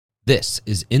This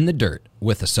is In the Dirt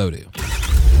with Asodu.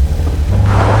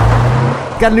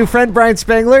 Got a new friend, Brian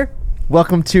Spangler.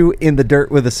 Welcome to In the Dirt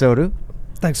with Asodu.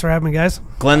 Thanks for having me, guys.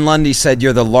 Glenn Lundy said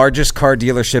you're the largest car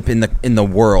dealership in the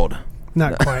world.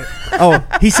 Not quite. Oh,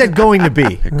 he said going to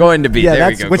be. Going to be. Yeah, there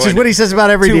we go. Which is what he says about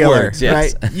every Two dealer. words,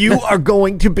 yes. Right? You are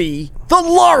going to be the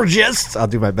largest. I'll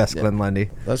do my best, Glenn Lundy.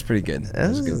 That was pretty good.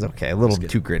 This is okay. A little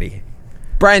too gritty.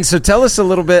 Brian, so tell us a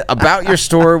little bit about your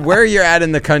store, where you're at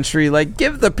in the country. Like,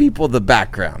 give the people the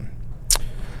background.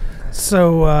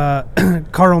 So,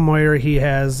 Karl Moyer, he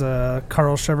has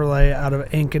Karl Chevrolet out of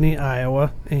Ankeny,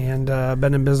 Iowa, and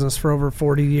been in business for over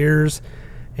 40 years,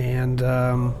 and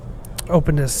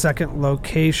opened his second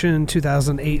location in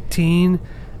 2018.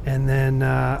 And then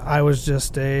I was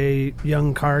just a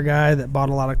young car guy that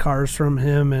bought a lot of cars from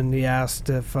him, and he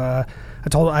asked if I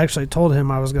actually told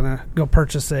him I was going to go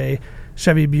purchase a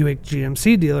Chevy Buick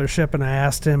GMC dealership, and I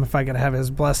asked him if I could have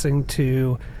his blessing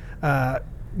to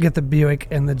get the Buick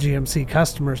and the GMC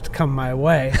customers to come my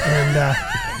way. And I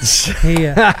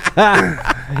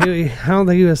don't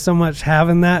think he was so much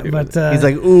having that, but he's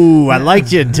like, "Ooh, I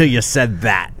liked you until you said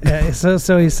that." Yeah,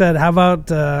 so he said, "How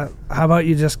about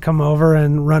you just come over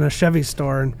and run a Chevy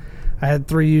store?" And I had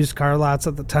 3 used car lots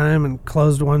at the time, and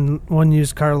closed one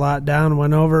used car lot down.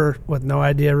 Went over with no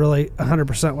idea really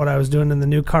 100% what I was doing in the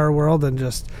new car world, and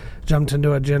just jumped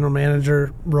into a general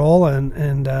manager role, and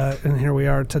here we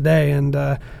are today. And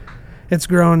it's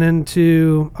grown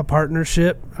into a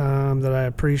partnership that I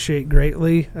appreciate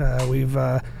greatly. We've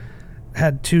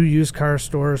had 2 used car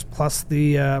stores plus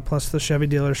the Chevy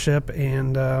dealership,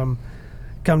 and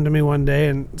come to me one day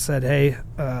and said, "Hey,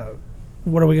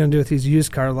 what are we going to do with these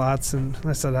used car lots?" And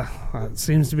I said, it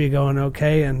seems to be going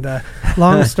okay. And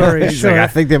long story short, like, I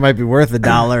think they might be worth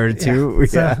 $1 or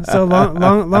 $2. Yeah. So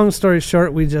long story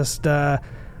short, we just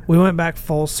we went back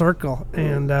full circle,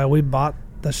 and we bought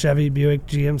the Chevy Buick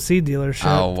GMC dealership.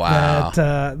 Oh, wow.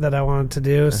 that I wanted to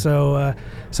do. So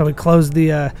we closed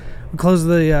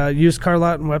the used car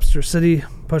lot in Webster City,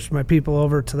 pushed my people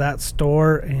over to that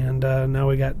store, and now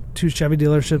we got 2 Chevy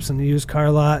dealerships in the used car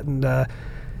lot, and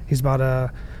he's bought a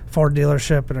Ford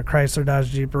dealership and a Chrysler Dodge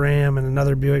Jeep Ram and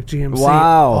another Buick GMC.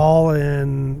 Wow. All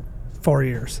in 4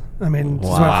 years. I mean,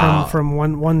 just went from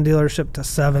one dealership to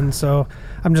 7. So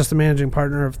I'm just a managing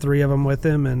partner of 3 of them with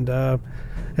him, and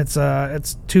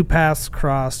it's 2 paths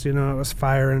crossed. You know, it was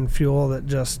fire and fuel that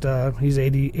just he's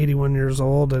 81 years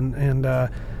old, and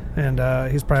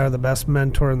he's probably the best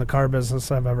mentor in the car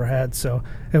business I've ever had. So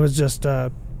it was just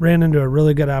ran into a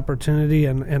really good opportunity,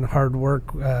 and hard work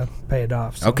paid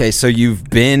off. So. Okay, so you've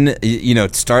been,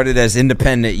 started as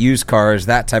independent used cars,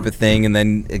 that type of thing, and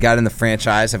then got in the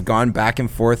franchise, have gone back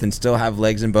and forth and still have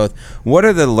legs in both. What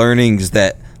are the learnings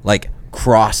that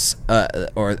cross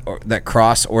or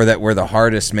that were the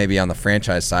hardest maybe on the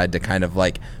franchise side to kind of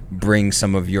bring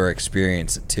some of your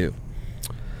experience to?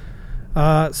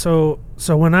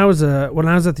 So when I was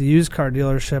at the used car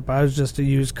dealership, I was just a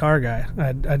used car guy.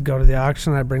 I'd go to the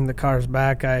auction, I'd bring the cars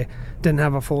back. I didn't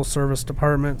have a full service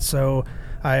department, so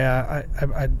I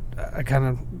kind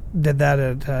of did that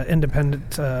at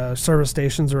independent service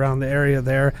stations around the area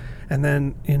there. And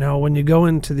then when you go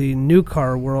into the new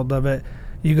car world of it,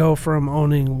 you go from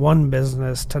owning 1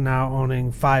 business to now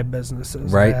owning 5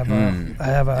 businesses. Right. I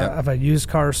have a used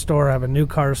car store, I have a new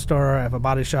car store, I have a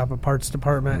body shop, a parts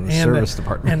department, and a service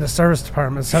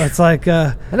department. So it's like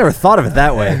I never thought of it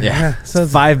that way. Yeah. So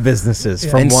it's 5 businesses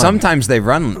from and 1. Sometimes they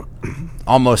run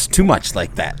almost too much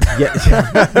like that.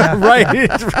 Yeah. Right.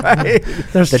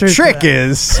 The trick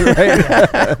is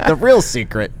the real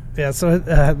secret. Yeah, so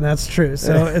that's true.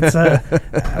 So it's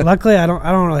luckily I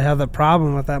don't really have the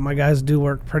problem with that. My guys do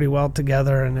work pretty well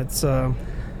together, and it's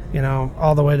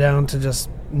all the way down to just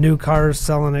new cars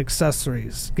selling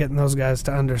accessories, getting those guys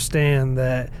to understand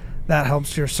that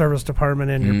helps your service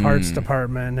department and your parts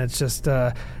department. And it's just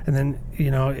and then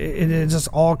it just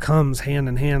all comes hand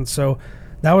in hand. So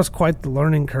that was quite the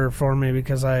learning curve for me,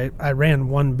 because I ran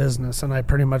 1 business, and I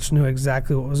pretty much knew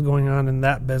exactly what was going on in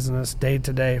that business day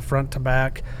to day, front to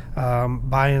back,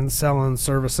 buying, selling,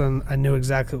 servicing. I knew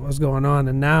exactly what was going on.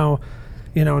 And now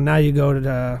you go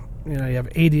to you have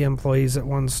 80 employees at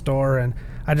one store, and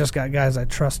I just got guys I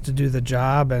trust to do the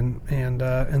job, and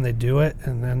they do it.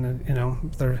 And then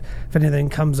if anything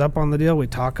comes up on the deal, we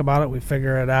talk about it, we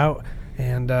figure it out,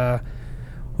 and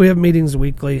we have meetings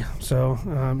weekly, so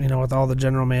with all the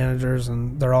general managers,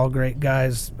 and they're all great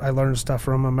guys. I learn stuff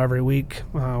from them every week.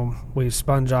 We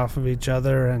sponge off of each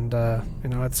other, and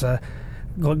it's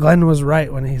Glenn was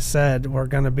right when he said we're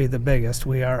going to be the biggest.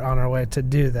 We are on our way to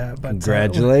do that. But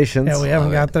congratulations! We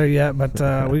haven't got there yet,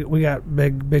 but we got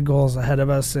big goals ahead of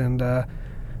us, and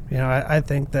I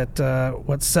think that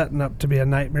what's setting up to be a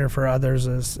nightmare for others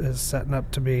is setting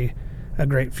up to be a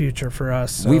great future for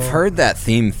us. So, we've heard that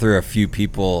theme through a few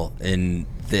people in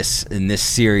this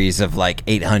series of like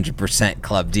 800%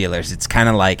 club dealers. It's kind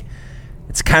of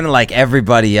like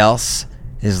everybody else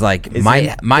is like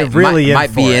might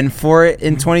be in for it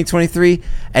in 2023,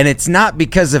 and it's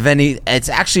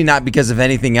actually not because of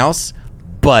anything else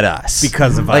but us.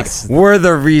 Because of us. We're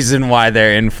the reason why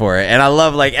they're in for it. And I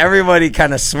love, like, everybody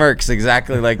kind of smirks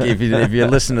exactly like if you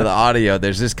listen to the audio,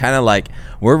 there's this kind of like,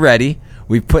 we're ready.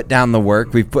 We've put down the work.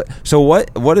 So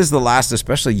what does the last,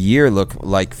 especially year, look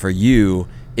like for you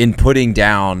in putting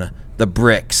down the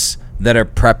bricks that are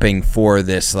prepping for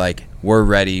this? Like, we're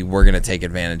ready. We're going to take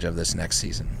advantage of this next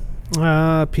season.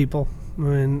 People. I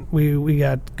mean, we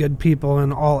got good people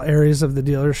in all areas of the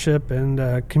dealership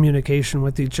and communication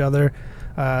with each other.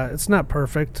 It's not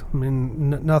perfect. I mean,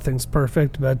 nothing's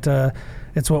perfect, but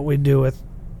it's what we do with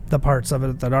the parts of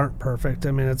it that aren't perfect.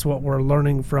 I mean, it's what we're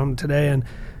learning from today. And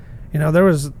there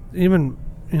was even,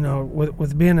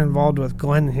 with being involved with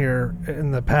Glenn here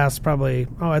in the past,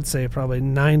 I'd say probably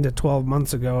 9 to 12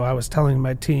 months ago, I was telling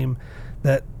my team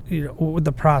that, with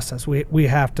the process, we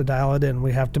have to dial it in.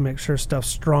 We have to make sure stuff's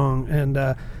strong.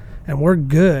 And we're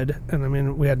good. And I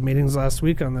mean, we had meetings last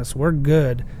week on this. We're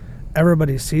good.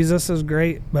 Everybody sees us as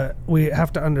great, but we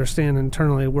have to understand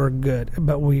internally we're good.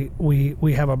 But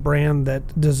we have a brand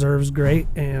that deserves great,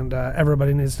 and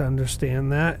everybody needs to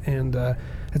understand that. And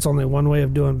it's only one way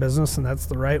of doing business, and that's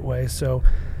the right way. So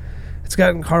it's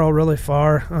gotten Karl really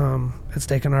far. It's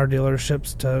taken our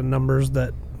dealerships to numbers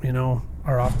that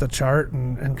are off the chart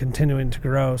and continuing to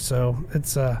grow. So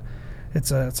it's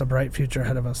a bright future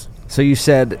ahead of us. So you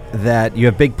said that you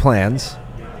have big plans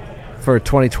for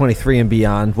 2023 and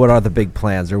beyond. What are the big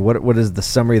plans, or what is the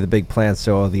summary of the big plans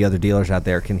so the other dealers out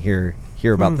there can hear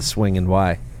about the swing and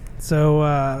why?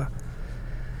 So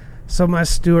my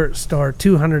Stuart store,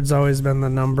 200's always been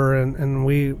the number, and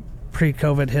we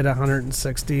pre-COVID hit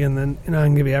 160, and then I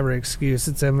can give you every excuse.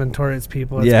 It's inventory, it's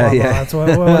people, it's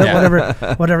blah, blah.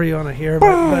 It's whatever you want to hear, but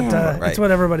right. It's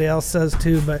what everybody else says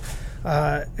too. But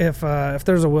if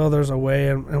there's a will, there's a way,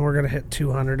 and we're going to hit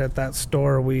 200 at that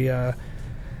store.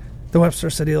 The Webster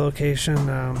City location,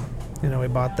 we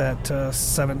bought that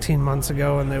 17 months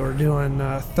ago, and they were doing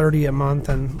 30 a month,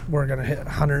 and we're going to hit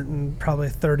 100 and probably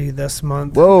 30 this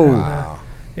month. Whoa! Wow.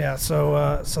 Yeah,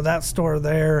 so that store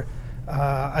there,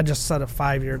 I just set a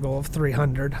 5-year goal of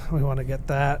 300. We want to get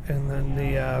that, and then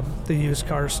the used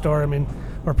car store. I mean,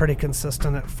 we're pretty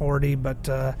consistent at 40,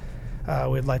 but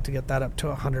we'd like to get that up to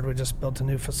 100. We just built a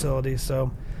new facility,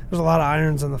 so there's a lot of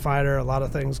irons in the fire, a lot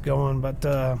of things going,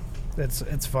 but.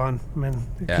 It's fun. I mean,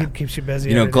 it keeps you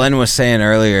busy. Glenn was saying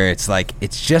earlier, it's like,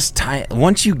 it's just tiny.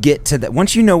 Once you get to that,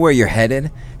 once you know where you're headed,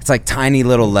 it's like tiny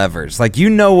little levers. Like,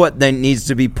 what that needs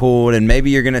to be pulled, and maybe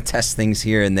you're going to test things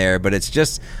here and there, but it's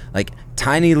just like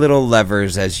tiny little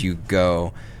levers as you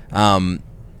go.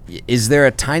 Is there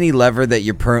a tiny lever that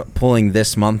you're pulling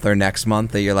this month or next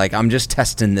month that you're like, I'm just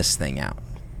testing this thing out?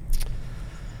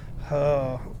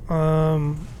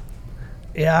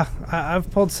 Yeah, I've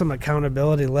pulled some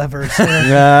accountability levers. He's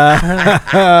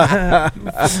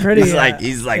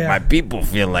like, my people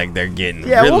feel like they're getting.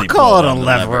 Yeah, really we'll call it a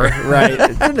lever. Right?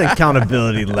 It's an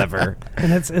accountability lever,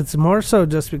 and it's more so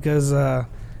just because I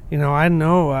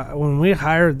know when we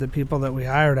hired the people that we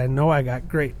hired, I know I got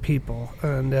great people,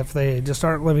 and if they just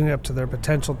aren't living up to their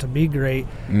potential to be great,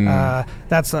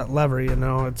 that's that lever.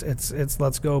 It's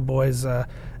let's go, boys.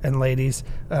 And ladies,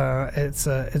 it's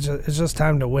just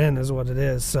time to win, is what it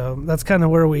is. So that's kind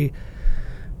of where we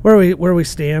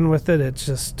stand with it. It's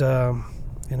just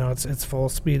it's full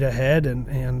speed ahead,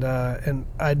 and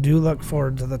I do look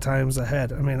forward to the times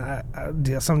ahead. I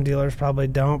mean, some dealers probably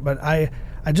don't, but I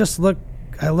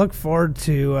look forward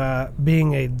to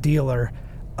being a dealer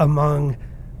among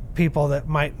people that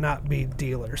might not be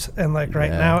dealers. And like right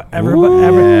now,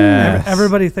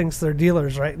 everybody thinks they're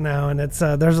dealers right now, and it's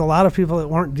there's a lot of people that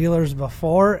weren't dealers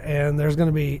before, and there's going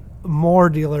to be more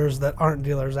dealers that aren't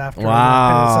dealers after.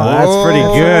 Wow, so that's pretty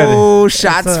good. Oh,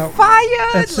 shots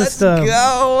fired! Let's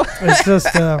go. It's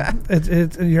just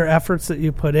your efforts that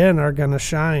you put in are going to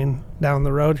shine down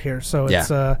the road here. So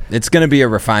it's going to be a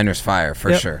refiner's fire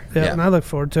for sure. Yeah, and I look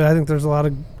forward to it. I think there's a lot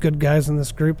of good guys in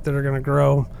this group that are going to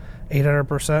grow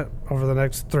 800% over the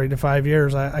next 3 to 5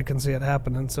 years. I can see it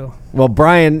happening. So, well,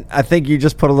 Brian, I think you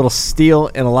just put a little steel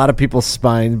in a lot of people's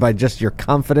spine by just your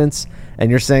confidence, and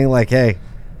you're saying like, hey,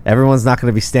 everyone's not going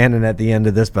to be standing at the end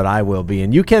of this, but I will be,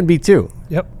 and you can be too.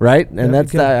 Yep. Right? And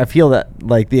that's I feel that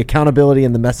like the accountability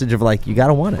and the message of like, you got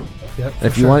to want it. Yep.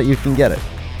 If you want it, you can get it.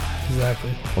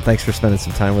 Exactly. Well, thanks for spending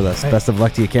some time with us. Hey. Best of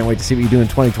luck to you. Can't wait to see what you do in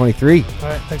 2023. All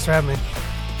right. Thanks for having me.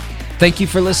 Thank you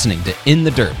for listening to In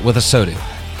the Dirt with Asodu.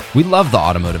 We love the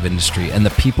automotive industry and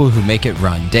the people who make it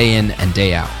run day in and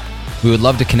day out. We would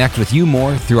love to connect with you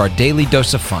more through our daily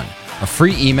dose of fun, a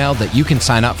free email that you can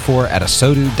sign up for at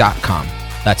asodu.com.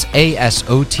 That's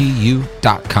ASOTU.com.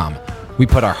 We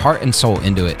put our heart and soul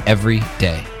into it every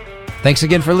day. Thanks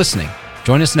again for listening.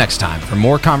 Join us next time for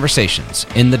more conversations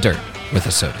in the dirt with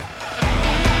Asodu.